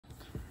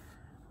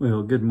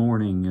Well, good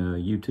morning,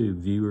 YouTube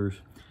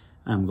viewers.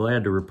 I'm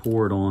glad to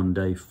report on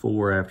day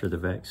 4 after the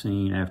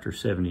vaccine, after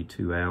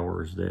 72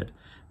 hours, that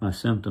my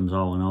symptoms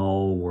all in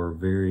all were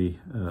very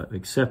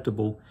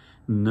acceptable.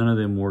 None of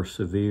them were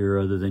severe,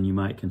 other than you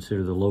might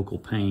consider the local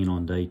pain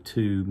on day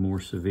 2 more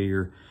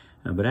severe.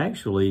 But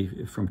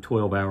actually, from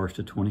 12 hours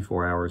to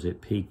 24 hours, it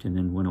peaked and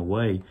then went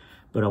away.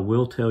 But I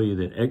will tell you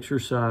that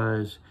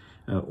exercise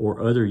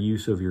or other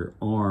use of your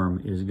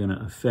arm is going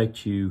to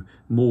affect you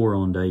more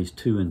on days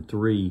 2 and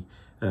 3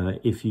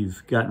 if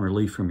you've gotten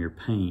relief from your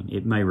pain.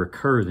 It may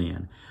recur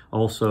then.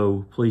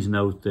 Also, please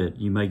note that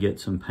you may get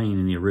some pain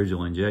in the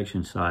original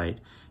injection site,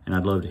 and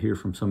I'd love to hear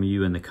from some of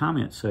you in the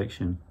comments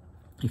section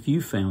if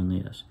you found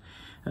this.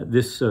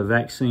 This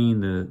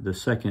vaccine, the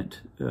second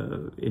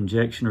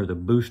injection, or the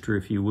booster,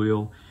 if you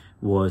will,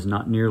 was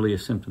not nearly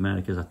as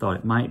symptomatic as I thought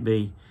it might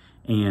be,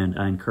 and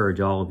I encourage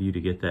all of you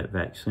to get that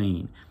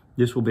vaccine.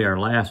 This will be our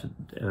last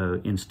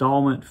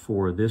installment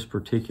for this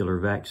particular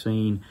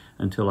vaccine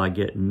until I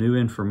get new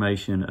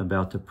information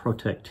about the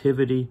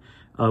protectivity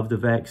of the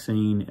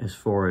vaccine as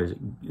far as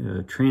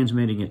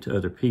transmitting it to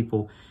other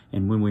people,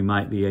 and when we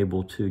might be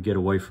able to get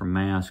away from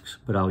masks.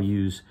 But I'll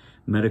use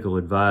medical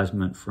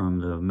advisement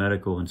from the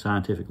medical and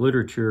scientific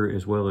literature,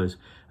 as well as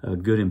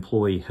good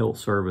employee health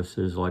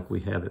services like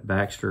we have at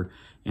Baxter,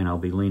 and I'll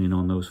be leaning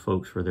on those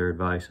folks for their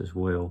advice as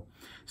well.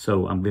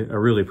 So I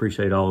really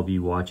appreciate all of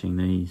you watching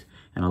these,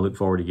 and I look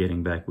forward to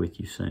getting back with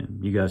you soon.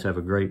 You guys have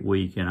a great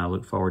week, and I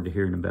look forward to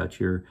hearing about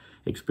your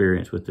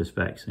experience with this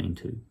vaccine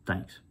too.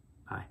 Thanks.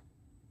 Bye.